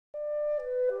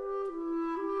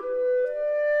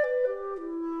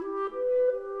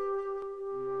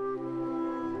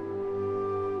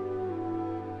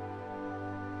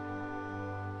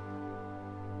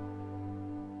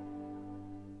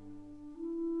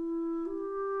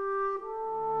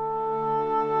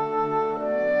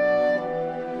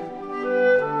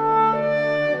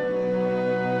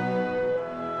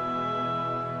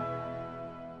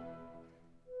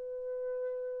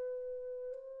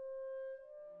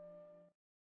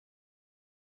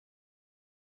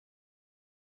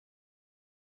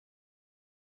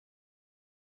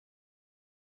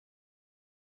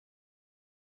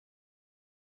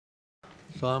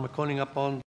So I'm calling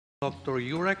upon Dr.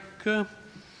 Yurek,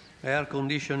 Air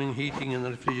Conditioning, Heating and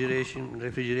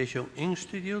Refrigeration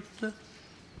Institute,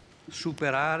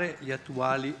 superare gli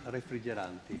attuali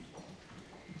refrigeranti.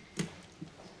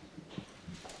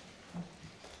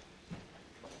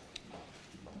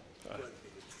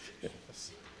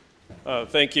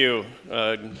 Thank you.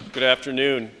 Good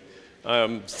afternoon.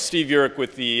 I'm Steve Yurek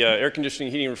with the Air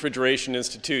Conditioning, Heating and Refrigeration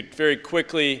Institute. Very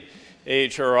quickly,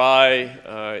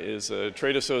 AHRI is a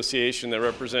trade association that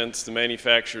represents the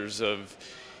manufacturers of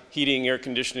heating, air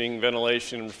conditioning,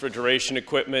 ventilation, and refrigeration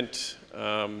equipment,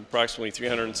 approximately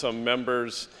 300 and some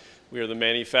members. We are the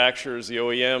manufacturers, the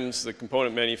OEMs, the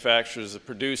component manufacturers, the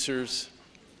producers.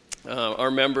 Our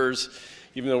members,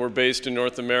 even though we're based in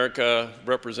North America,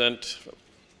 represent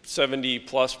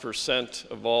 70+%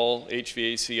 of all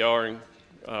HVACR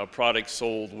products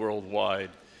sold worldwide.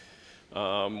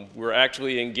 We're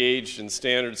actively engaged in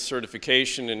standards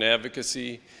certification and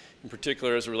advocacy, in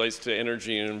particular as it relates to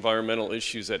energy and environmental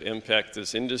issues that impact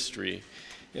this industry.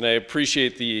 And I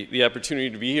appreciate the opportunity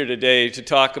to be here today to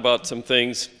talk about some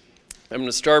things. I'm going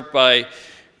to start by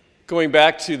going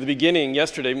back to the beginning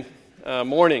yesterday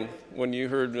morning when you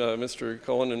heard Mr.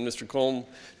 Cohen and Mr. Colm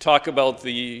talk about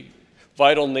the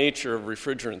vital nature of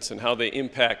refrigerants and how they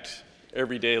impact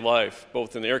everyday life,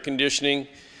 both in air conditioning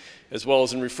as well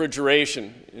as in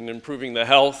refrigeration, in improving the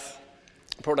health,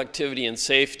 productivity, and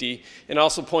safety, and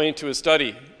also pointing to a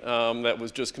study that was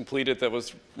just completed that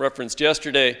was referenced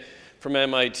yesterday from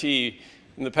MIT.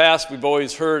 In the past, we've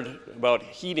always heard about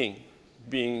heating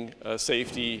being a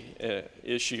safety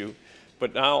issue,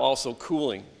 but now also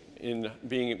cooling in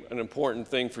being an important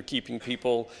thing for keeping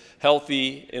people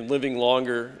healthy and living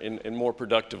longer and more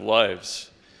productive lives.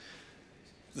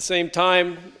 At the same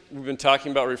time, we've been talking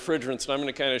about refrigerants, and I'm going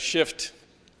to kind of shift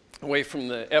away from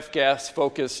the F-gas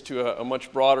focus to a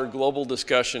much broader global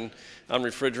discussion on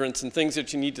refrigerants and things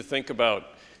that you need to think about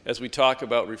as we talk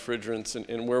about refrigerants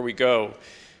and where we go.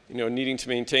 You know, needing to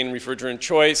maintain refrigerant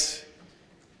choice,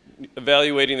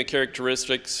 evaluating the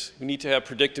characteristics, we need to have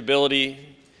predictability,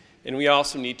 and we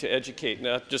also need to educate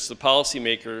not just the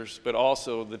policymakers, but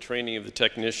also the training of the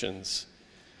technicians.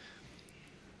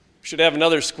 We should have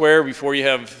another square before you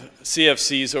have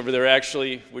CFCs over there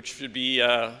actually, which should be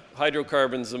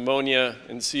hydrocarbons, ammonia,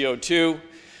 and CO2.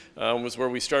 Was where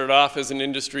we started off as an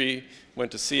industry, went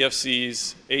to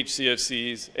CFCs,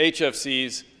 HCFCs,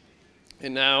 HFCs,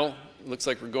 and now it looks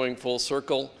like we're going full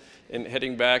circle and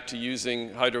heading back to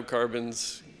using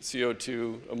hydrocarbons,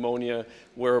 CO2, ammonia,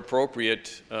 where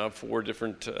appropriate for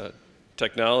different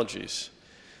technologies.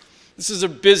 This is a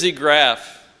busy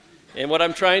graph, and what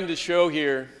I'm trying to show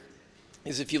here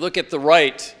is if you look at the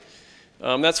right,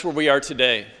 that's where we are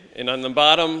today. And on the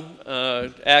bottom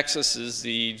axis is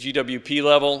the GWP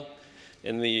level,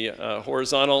 and the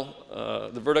horizontal,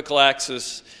 the vertical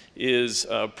axis is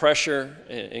pressure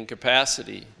and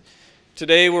capacity.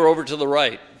 Today we're over to the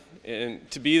right, and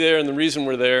to be there, and the reason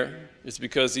we're there is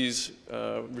because these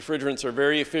refrigerants are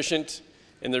very efficient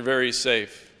and they're very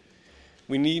safe.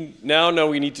 We now know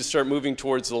we need to start moving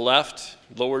towards the left,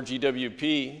 lower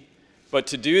GWP, but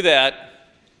to do that,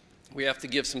 we have to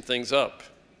give some things up.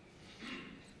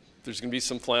 There's going to be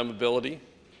some flammability,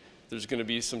 there's going to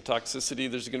be some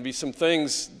toxicity, there's going to be some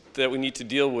things that we need to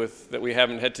deal with that we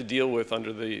haven't had to deal with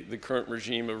under the current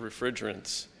regime of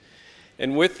refrigerants.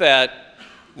 And with that,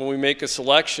 when we make a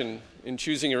selection in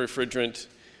choosing a refrigerant,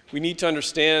 we need to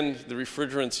understand the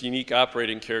refrigerant's unique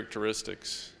operating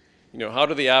characteristics. You know, how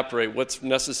do they operate? What's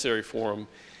necessary for them?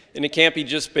 And it can't be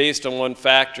just based on one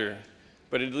factor,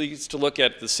 but it needs to look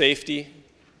at the safety,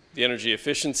 the energy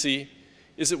efficiency.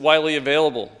 Is it widely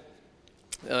available?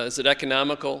 Is it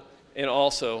economical? And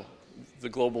also the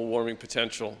global warming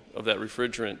potential of that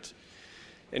refrigerant.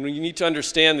 And you need to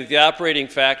understand that the operating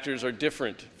factors are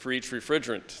different for each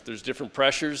refrigerant. There's different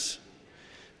pressures,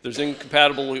 there's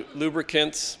incompatible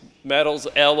lubricants, metals,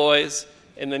 alloys,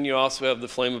 and then you also have the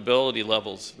flammability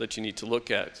levels that you need to look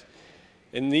at.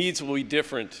 And these will be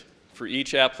different for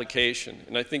each application.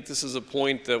 And I think this is a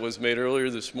point that was made earlier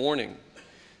this morning.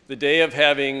 The day of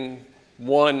having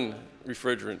one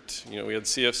refrigerant, you know, we had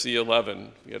CFC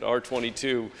 11, we had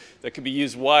R22, that could be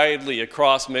used widely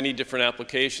across many different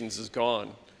applications is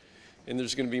gone. And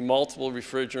there's going to be multiple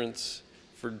refrigerants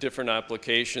for different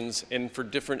applications and for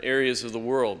different areas of the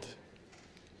world.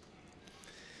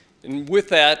 And with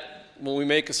that, when we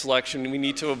make a selection, we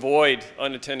need to avoid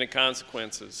unintended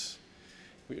consequences.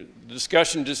 The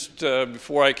discussion just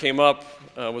before I came up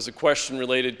was a question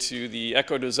related to the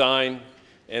eco design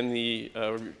and the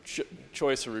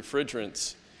choice of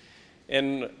refrigerants.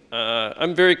 And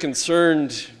I'm very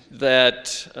concerned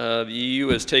that the EU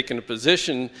has taken a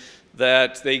position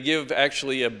that they give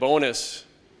actually a bonus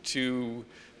to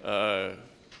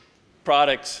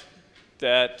products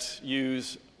that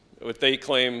use what they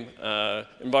claim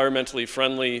environmentally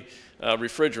friendly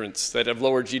refrigerants that have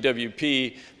lower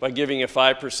GWP by giving a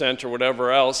 5% or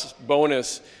whatever else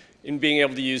bonus in being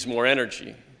able to use more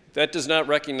energy. That does not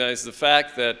recognize the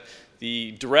fact that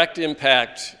the direct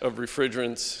impact of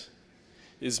refrigerants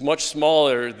is much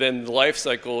smaller than the life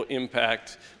cycle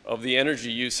impact of the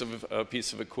energy use of a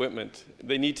piece of equipment.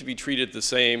 They need to be treated the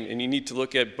same, and you need to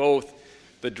look at both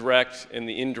the direct and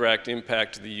the indirect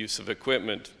impact of the use of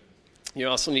equipment. You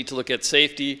also need to look at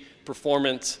safety,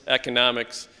 performance,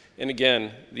 economics, and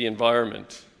again, the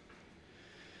environment.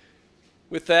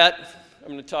 With that,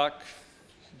 I'm going to talk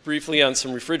briefly on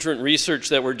some refrigerant research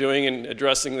that we're doing in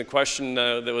addressing the question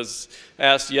that was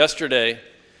asked yesterday.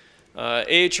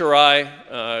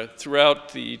 AHRI,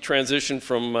 throughout the transition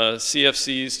from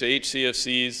CFCs to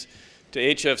HCFCs to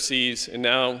HFCs and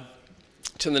now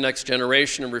to the next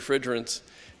generation of refrigerants,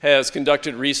 has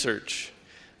conducted research.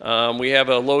 We have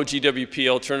a low GWP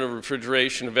alternative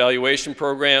refrigeration evaluation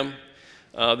program.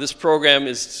 This program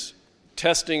is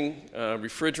testing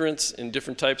refrigerants in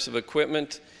different types of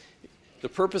equipment. The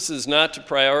purpose is not to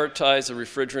prioritize the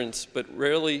refrigerants, but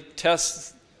really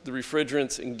test the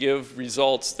refrigerants and give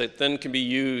results that then can be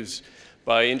used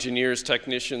by engineers,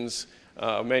 technicians,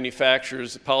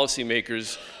 manufacturers,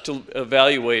 policymakers to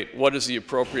evaluate what is the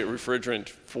appropriate refrigerant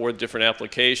for different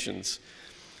applications.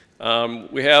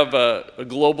 We have a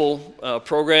global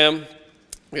program.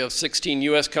 We have 16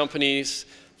 US companies,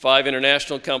 5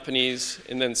 international companies,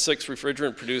 and then 6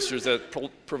 refrigerant producers that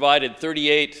provided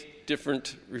 38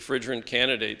 different refrigerant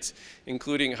candidates,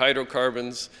 including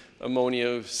hydrocarbons,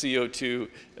 ammonia, CO2,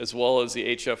 as well as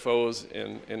the HFOs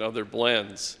and other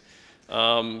blends.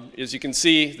 As you can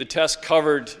see, the test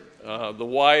covered the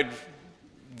wide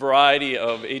variety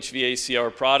of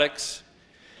HVACR products.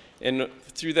 And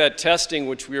through that testing,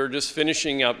 which we are just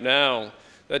finishing up now,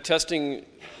 that testing,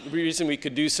 the reason we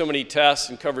could do so many tests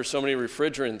and cover so many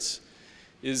refrigerants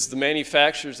is the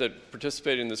manufacturers that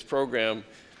participated in this program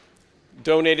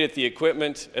donated the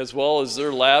equipment as well as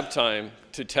their lab time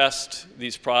to test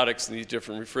these products and these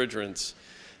different refrigerants.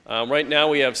 Right now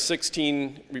we have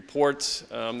 16 reports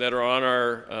that are on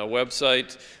our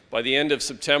website. By the end of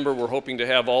September, we're hoping to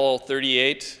have all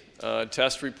 38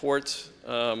 test reports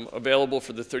available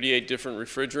for the 38 different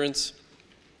refrigerants.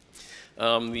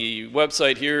 The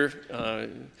website here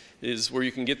is where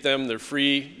you can get them. They're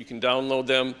free. You can download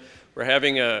them. We're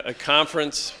having a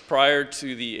conference prior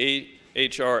to the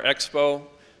AHRI Expo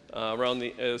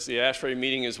as the AHRI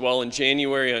meeting as well in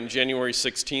January, on January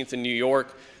 16th in New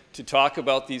York, to talk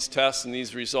about these tests and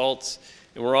these results.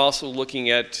 And we're also looking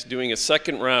at doing a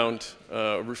second round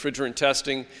of refrigerant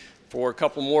testing for a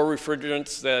couple more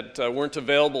refrigerants that weren't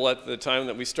available at the time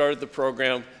that we started the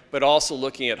program, but also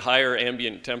looking at higher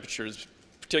ambient temperatures,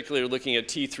 particularly looking at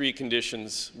T3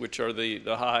 conditions, which are the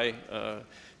high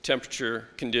temperature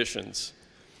conditions.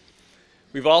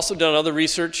 We've also done other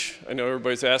research. I know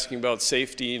everybody's asking about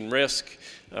safety and risk.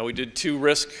 We did 2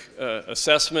 risk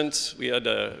assessments. We had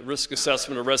a risk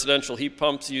assessment of residential heat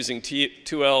pumps using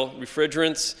 2L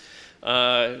refrigerants.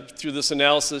 Through this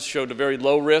analysis, showed a very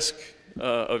low risk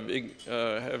of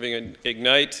having an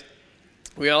ignite.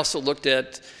 We also looked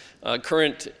at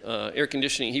current air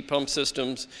conditioning heat pump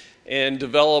systems and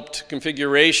developed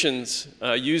configurations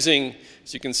using,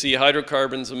 as you can see,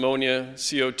 hydrocarbons, ammonia,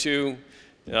 CO2,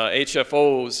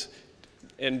 HFOs,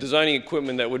 and designing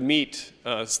equipment that would meet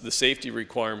the safety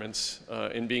requirements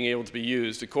in being able to be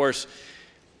used. Of course,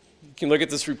 you can look at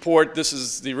this report. This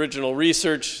is the original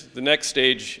research. The next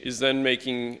stage is then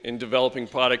making and developing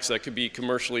products that could be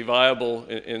commercially viable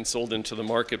and sold into the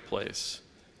marketplace.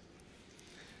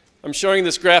 I'm showing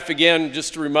this graph again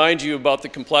just to remind you about the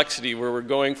complexity where we're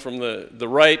going from the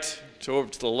right to over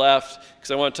to the left,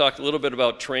 because I want to talk a little bit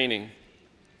about training.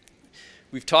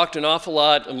 We've talked an awful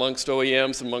lot amongst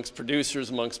OEMs, amongst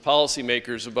producers, amongst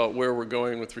policymakers about where we're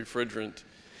going with refrigerant.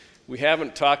 We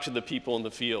haven't talked to the people in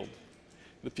the field,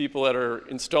 the people that are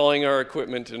installing our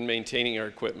equipment and maintaining our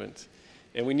equipment.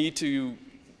 And we need to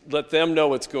let them know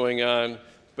what's going on,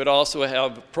 but also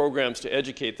have programs to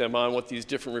educate them on what these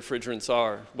different refrigerants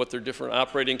are, what their different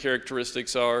operating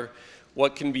characteristics are,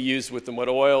 what can be used with them, what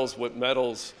oils, what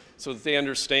metals, so that they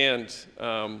understand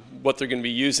what they're going to be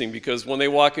using. Because when they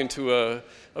walk into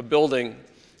a building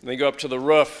and they go up to the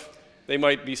roof, they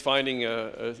might be finding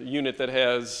a unit that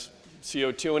has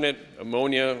CO2 in it,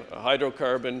 ammonia, a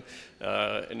hydrocarbon,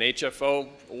 an HFO,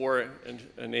 or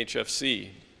an HFC.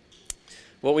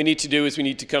 What we need to do is we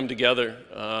need to come together.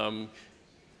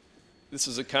 This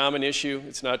is a common issue.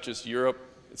 It's not just Europe.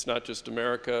 It's not just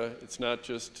America. It's not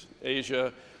just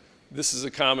Asia. This is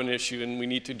a common issue, and we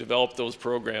need to develop those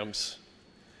programs.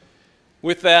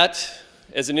 With that,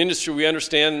 as an industry, we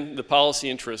understand the policy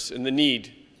interests and the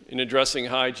need in addressing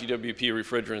high GWP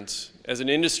refrigerants. As an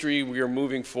industry, we are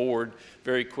moving forward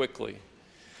very quickly.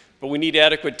 But we need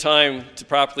adequate time to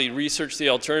properly research the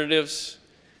alternatives,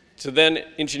 to then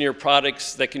engineer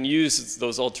products that can use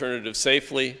those alternatives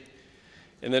safely.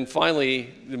 And then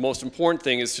finally, the most important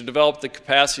thing is to develop the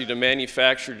capacity to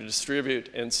manufacture, to distribute,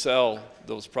 and sell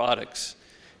those products.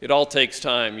 It all takes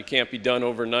time. You can't be done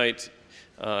overnight,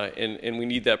 and we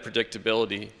need that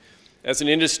predictability. As an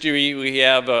industry, we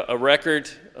have a record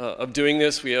of doing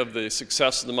this. We have the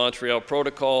success of the Montreal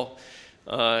Protocol,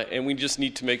 and we just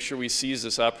need to make sure we seize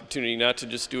this opportunity, not to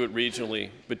just do it regionally,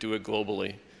 but do it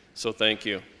globally. So thank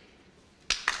you.